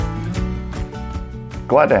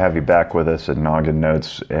glad to have you back with us at Noggin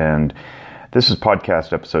Notes, and this is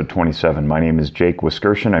podcast episode 27. My name is Jake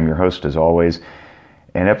Wiskerson. I'm your host as always,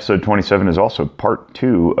 and episode 27 is also part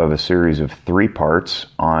 2 of a series of 3 parts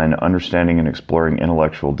on understanding and exploring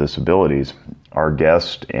intellectual disabilities. Our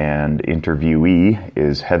guest and interviewee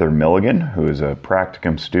is Heather Milligan, who is a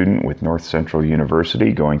practicum student with North Central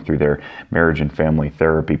University going through their marriage and family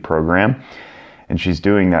therapy program. And she's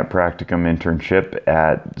doing that practicum internship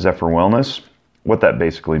at Zephyr Wellness. What that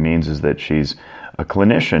basically means is that she's a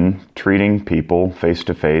clinician treating people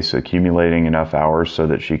face-to-face, accumulating enough hours so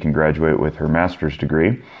that she can graduate with her master's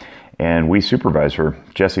degree. And we supervise her.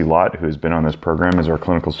 Jesse Lott, who's been on this program, is our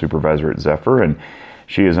clinical supervisor at Zephyr, and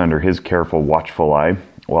she is under his careful, watchful eye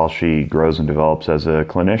while she grows and develops as a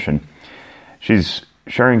clinician. She's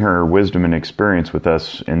sharing her wisdom and experience with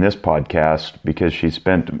us in this podcast because she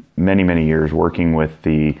spent many, many years working with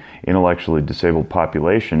the intellectually disabled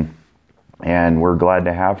population, and we're glad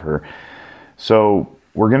to have her. So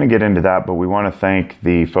we're going to get into that, but we want to thank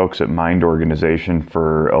the folks at Mind Organization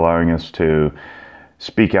for allowing us to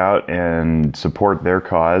speak out and support their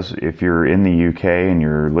cause. If you're in the UK and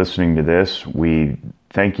you're listening to this, we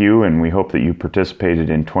thank you, and we hope that you participated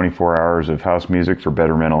in 24 hours of house music for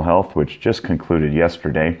better mental health, which just concluded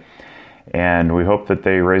yesterday. And we hope that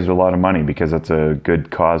they raised a lot of money because it's a good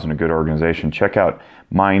cause and a good organization. Check out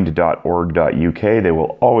mind.org.uk. They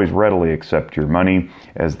will always readily accept your money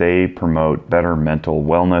as they promote better mental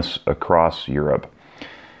wellness across Europe.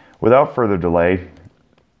 Without further delay,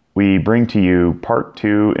 we bring to you part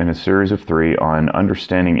 2 in a series of 3 on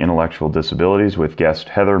understanding intellectual disabilities with guest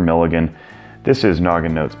Heather Milligan. This is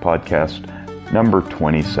Noggin Notes podcast number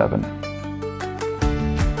 27.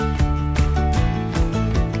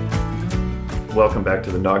 Welcome back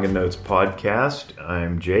to the Noggin Notes podcast.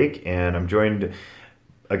 I'm Jake, and I'm joined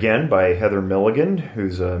again by Heather Milligan,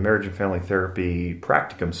 who's a marriage and family therapy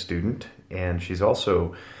practicum student, and she's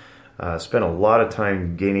also spent a lot of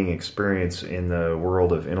time gaining experience in the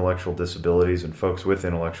world of intellectual disabilities and folks with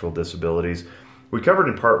intellectual disabilities. We covered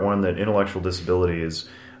in part 1 that intellectual disability is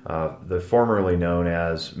the formerly known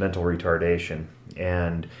as mental retardation,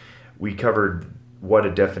 and we covered what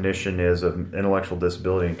a definition is of intellectual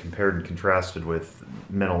disability and compared and contrasted with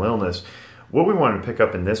mental illness. What we wanted to pick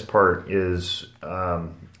up in this part is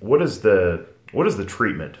what is the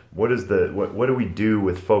treatment? What do we do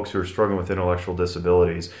with folks who are struggling with intellectual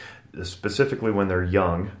disabilities, specifically when they're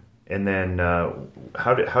young, and then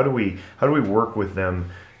how do we work with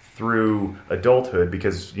them through adulthood?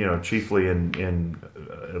 Because chiefly in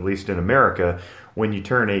at least in America, when you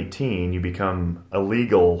turn 18, you become a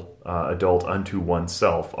legal adult unto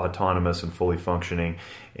oneself, autonomous and fully functioning,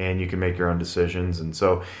 and you can make your own decisions. And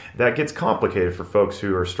so that gets complicated for folks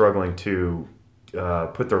who are struggling to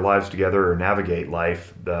put their lives together or navigate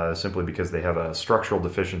life simply because they have a structural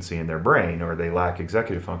deficiency in their brain or they lack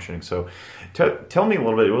executive functioning. So tell me a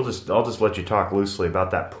little bit. I'll just let you talk loosely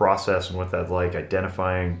about that process and what that's like,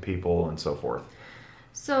 identifying people and so forth.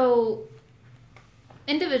 So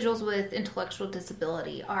individuals with intellectual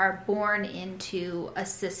disability are born into a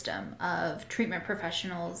system of treatment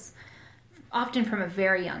professionals, often from a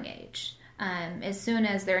very young age, as soon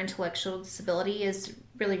as their intellectual disability is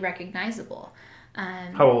really recognizable.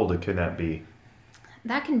 How old can that be?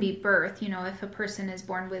 That can be birth, if a person is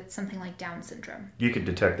born with something like Down syndrome. You can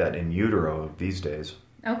detect that in utero these days.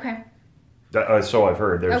 Okay. So I've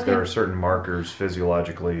heard. Okay. There are certain markers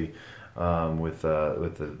physiologically with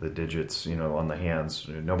the digits, on the hands.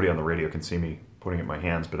 Nobody on the radio can see me pointing at my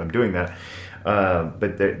hands, but I'm doing that.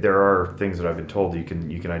 But there are things that I've been told you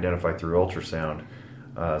can identify through ultrasound.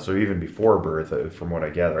 So even before birth, from what I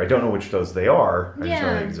gather, I don't know which of those they are. I just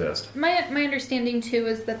know they exist. My understanding too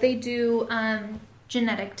is that they do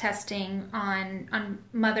genetic testing on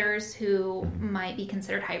mothers who might be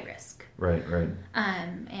considered high risk. Right.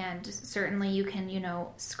 And certainly you can,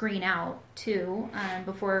 screen out too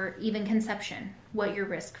before even conception what your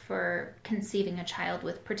risk for conceiving a child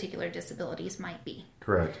with particular disabilities might be.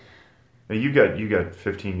 Correct. Now you got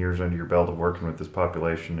 15 years under your belt of working with this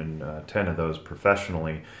population, and 10 of those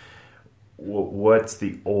professionally. What's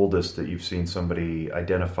the oldest that you've seen somebody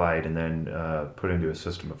identified and then put into a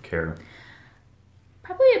system of care?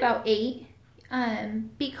 Probably about 8.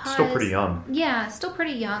 Because still pretty young. Yeah, still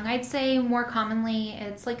pretty young. I'd say more commonly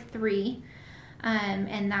it's like 3.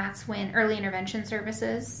 And that's when early intervention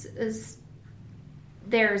services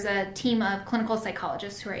there's a team of clinical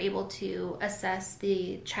psychologists who are able to assess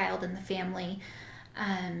the child and the family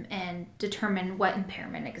and determine what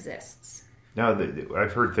impairment exists. Now,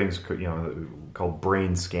 I've heard things, called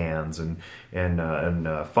brain scans and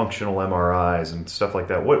functional MRIs and stuff like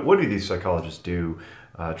that. What do these psychologists do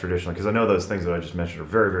traditionally? Because I know those things that I just mentioned are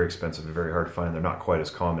very, very expensive and very hard to find. They're not quite as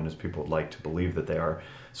common as people would like to believe that they are.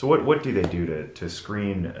 So what do they do to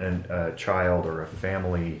screen a child or a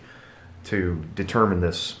family to determine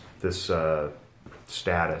this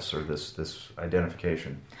status or this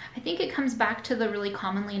identification? I think it comes back to the really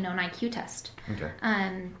commonly known IQ test. Okay.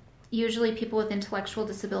 Usually people with intellectual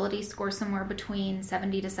disabilities score somewhere between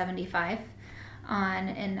 70 to 75 on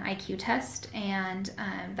an IQ test, and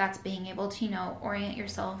that's being able to, orient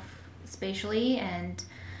yourself spatially and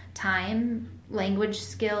time, language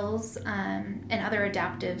skills, and other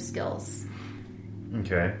adaptive skills.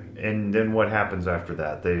 Okay. And then what happens after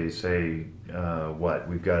that? They say,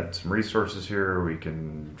 we've got some resources here, we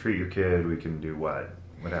can treat your kid, we can do what?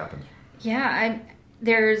 What happens? Yeah,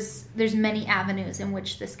 there's many avenues in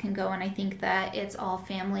which this can go, and I think that it's all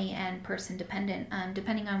family and person dependent,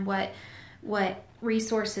 depending on what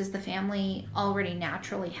resources the family already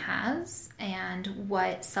naturally has and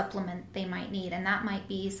what supplement they might need. And that might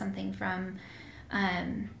be something from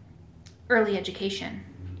early education,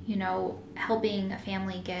 helping a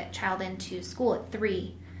family get child into school at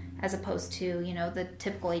 3 as opposed to, the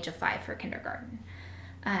typical age of 5 for kindergarten.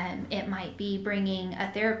 It might be bringing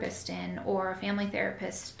a therapist in or a family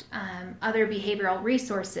therapist, other behavioral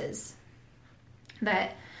resources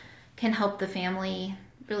that can help the family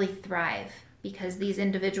really thrive, because these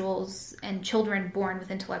individuals and children born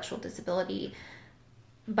with intellectual disability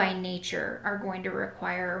by nature are going to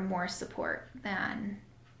require more support than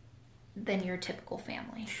your typical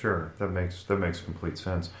family. Sure, that makes complete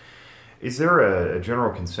sense. Is there a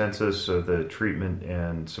general consensus of the treatment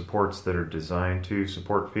and supports that are designed to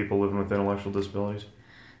support people living with intellectual disabilities?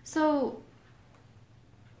 So,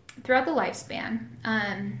 throughout the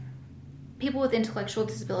lifespan, people with intellectual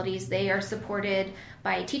disabilities, they are supported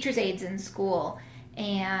by teachers' aides in school,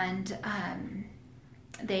 and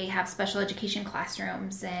they have special education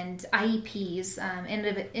classrooms and IEPs,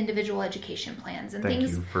 individual education plans, and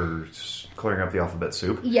things. Thank you for clearing up the alphabet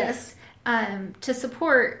soup. Yes, to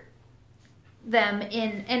support them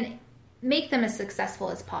and make them as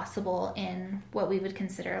successful as possible in what we would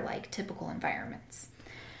consider like typical environments.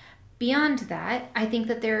 Beyond that, I think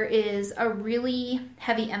that there is a really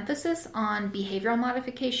heavy emphasis on behavioral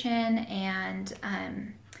modification and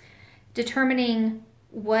determining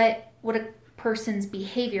what a person's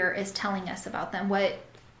behavior is telling us about them,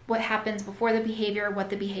 what happens before the behavior,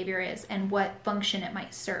 what the behavior is, and what function it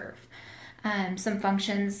might serve. Some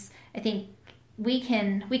functions, I think, we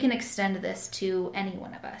can extend this to any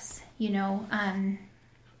one of us.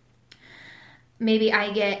 Maybe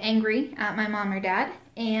I get angry at my mom or dad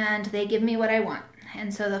and they give me what I want.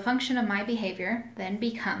 And so the function of my behavior then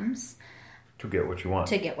becomes to get what you want.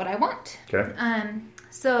 To get what I want. Okay.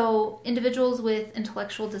 So individuals with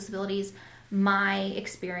intellectual disabilities, my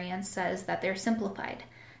experience says that they're simplified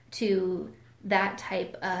to that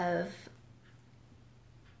type of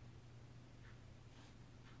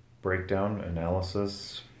breakdown,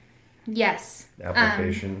 analysis. Yes.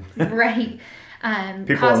 Application. Right.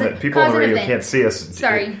 People on the radio can't see us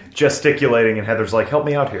gesticulating, and Heather's like, help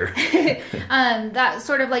me out here. That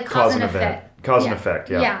sort of like cause and effect. Cause and effect,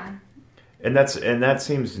 yeah. Yeah. And that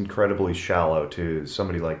seems incredibly shallow to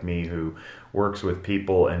somebody like me who works with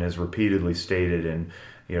people and has repeatedly stated in,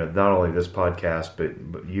 not only this podcast,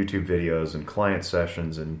 but YouTube videos and client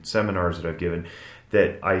sessions and seminars that I've given,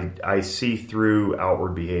 that I see through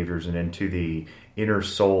outward behaviors and into the inner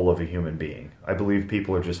soul of a human being. I believe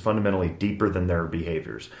people are just fundamentally deeper than their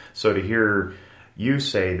behaviors. So to hear you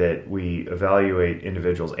say that we evaluate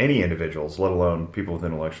individuals, any individuals, let alone people with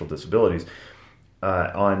intellectual disabilities,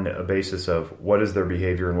 on a basis of what is their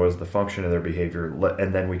behavior and what is the function of their behavior,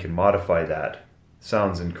 and then we can modify that,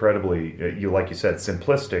 sounds incredibly, like you said,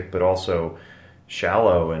 simplistic, but also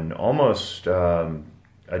shallow and almost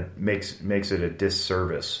makes it a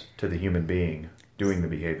disservice to the human being doing the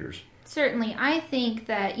behaviors. Certainly. I think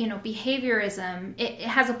that, behaviorism, it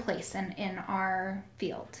has a place in our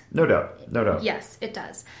field. No doubt. Yes, it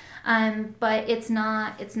does. But it's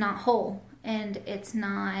not whole, and it's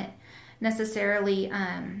not necessarily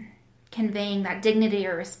conveying that dignity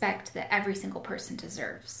or respect that every single person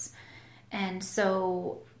deserves. And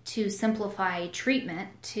so to simplify treatment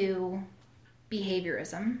to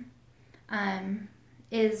behaviorism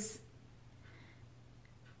is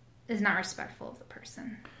not respectful of the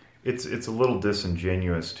person. It's a little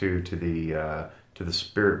disingenuous too to the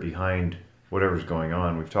spirit behind whatever's going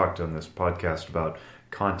on. We've talked on this podcast about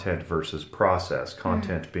content versus process.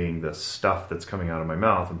 Content being the stuff that's coming out of my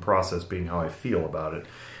mouth, and process being how I feel about it.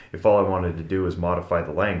 If all I wanted to do is modify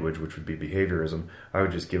the language, which would be behaviorism, I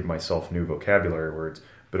would just give myself new vocabulary words,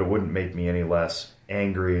 but it wouldn't make me any less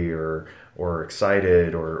angry or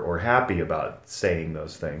excited or happy about saying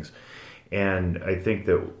those things. And I think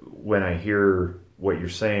that when I hear what you're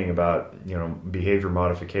saying about, you know, behavior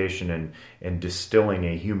modification and distilling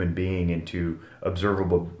a human being into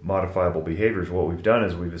observable, modifiable behaviors, what we've done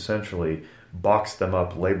is we've essentially boxed them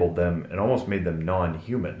up, labeled them, and almost made them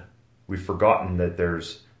non-human. We've forgotten that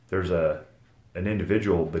there's an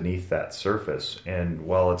individual beneath that surface. And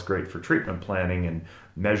while it's great for treatment planning and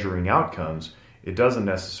measuring outcomes, it doesn't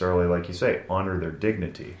necessarily, like you say, honor their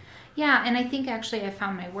dignity. Yeah, and I think actually I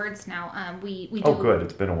found my words now. We do, oh, good.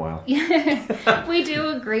 It's been a while. We do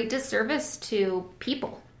a great disservice to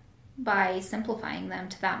people by simplifying them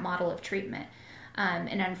to that model of treatment.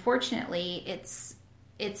 And unfortunately, it's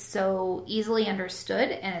so easily understood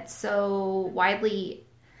and it's so widely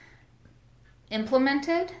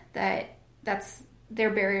implemented that there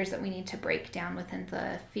are barriers that we need to break down within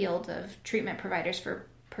the field of treatment providers for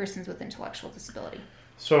persons with intellectual disability.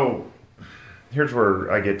 So here's where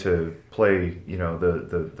I get to play, you know,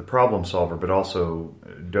 the problem solver, but also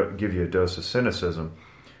give you a dose of cynicism.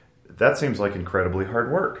 That seems like incredibly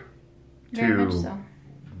hard work. Very much so.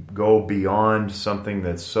 Go beyond something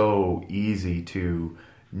that's so easy to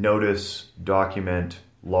notice, document,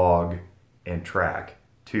 log, and track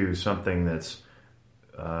to something that's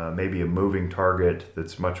maybe a moving target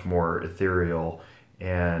that's much more ethereal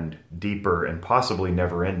and deeper and possibly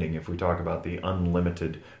never ending if we talk about the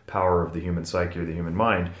unlimited power of the human psyche or the human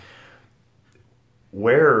mind.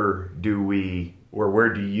 Where do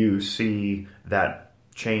you see that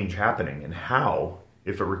change happening, and how,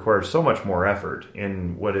 if it requires so much more effort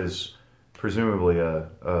in what is presumably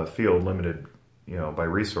a field limited, you know, by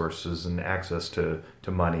resources and access to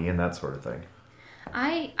money and that sort of thing?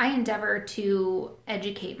 I endeavor to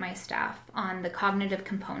educate my staff on the cognitive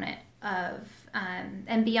component of,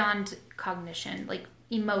 and beyond cognition, like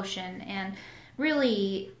emotion, and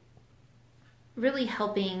really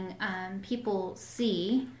helping people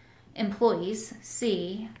see, employees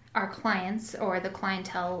see our clients or the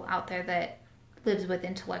clientele out there that lives with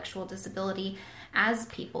intellectual disability as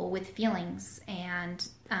people with feelings, and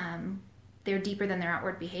they're deeper than their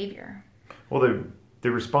outward behavior. Well, they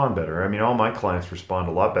respond better. I mean, all my clients respond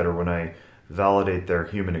a lot better when I validate their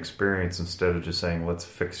human experience instead of just saying, let's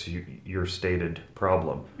fix your stated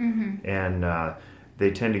problem. Mm-hmm. And they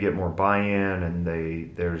tend to get more buy-in, and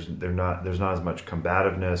there's not as much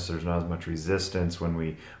combativeness, there's not as much resistance when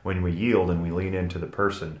we yield and we lean into the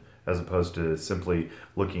person, as opposed to simply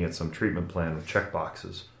looking at some treatment plan with check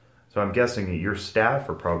boxes. So I'm guessing that your staff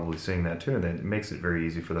are probably seeing that too, and it makes it very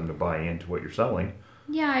easy for them to buy into what you're selling.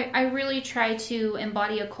 Yeah, I really try to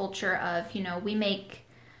embody a culture of, you know, we make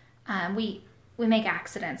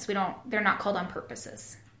accidents. They're not called on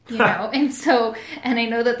purposes, you know? and I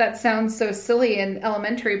know that sounds so silly and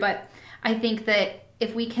elementary, but I think that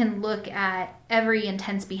if we can look at every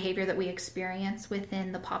intense behavior that we experience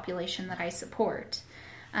within the population that I support,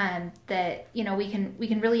 that, you know, we can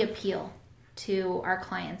really appeal to our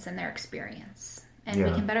clients and their experience, and we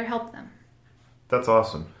can better help them. That's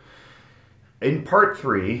awesome. In part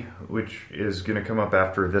 3, which is going to come up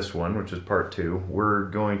after this one, which is part 2, we're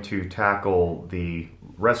going to tackle the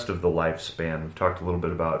rest of the lifespan. We've talked a little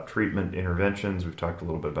bit about treatment interventions. We've talked a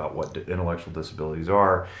little bit about what intellectual disabilities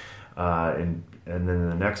are. And then in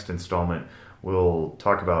the next installment, we'll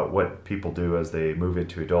talk about what people do as they move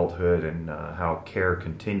into adulthood and how care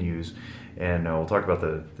continues. And we'll talk about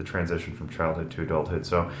the transition from childhood to adulthood.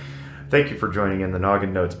 So thank you for joining in the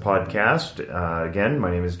Noggin Notes podcast. Again,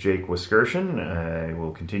 my name is Jake Wiskershon. I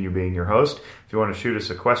will continue being your host. If you want to shoot us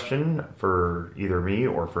a question for either me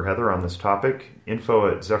or for Heather on this topic,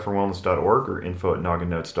 info@zephyrwellness.org or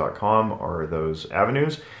info@nogginnotes.com are those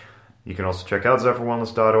avenues. You can also check out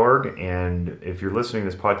zephyrwellness.org, and if you're listening to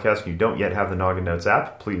this podcast and you don't yet have the Noggin Notes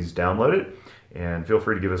app, please download it. And feel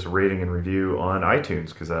free to give us a rating and review on iTunes,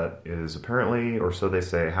 because that is apparently, or so they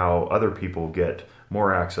say, how other people get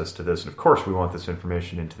more access to this. And of course, we want this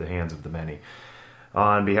information into the hands of the many.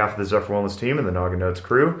 On behalf of the Zephyr Wellness team and the Noggin Notes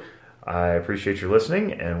crew, I appreciate your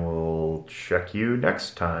listening, and we'll check you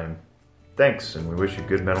next time. Thanks, and we wish you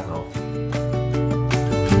good mental health.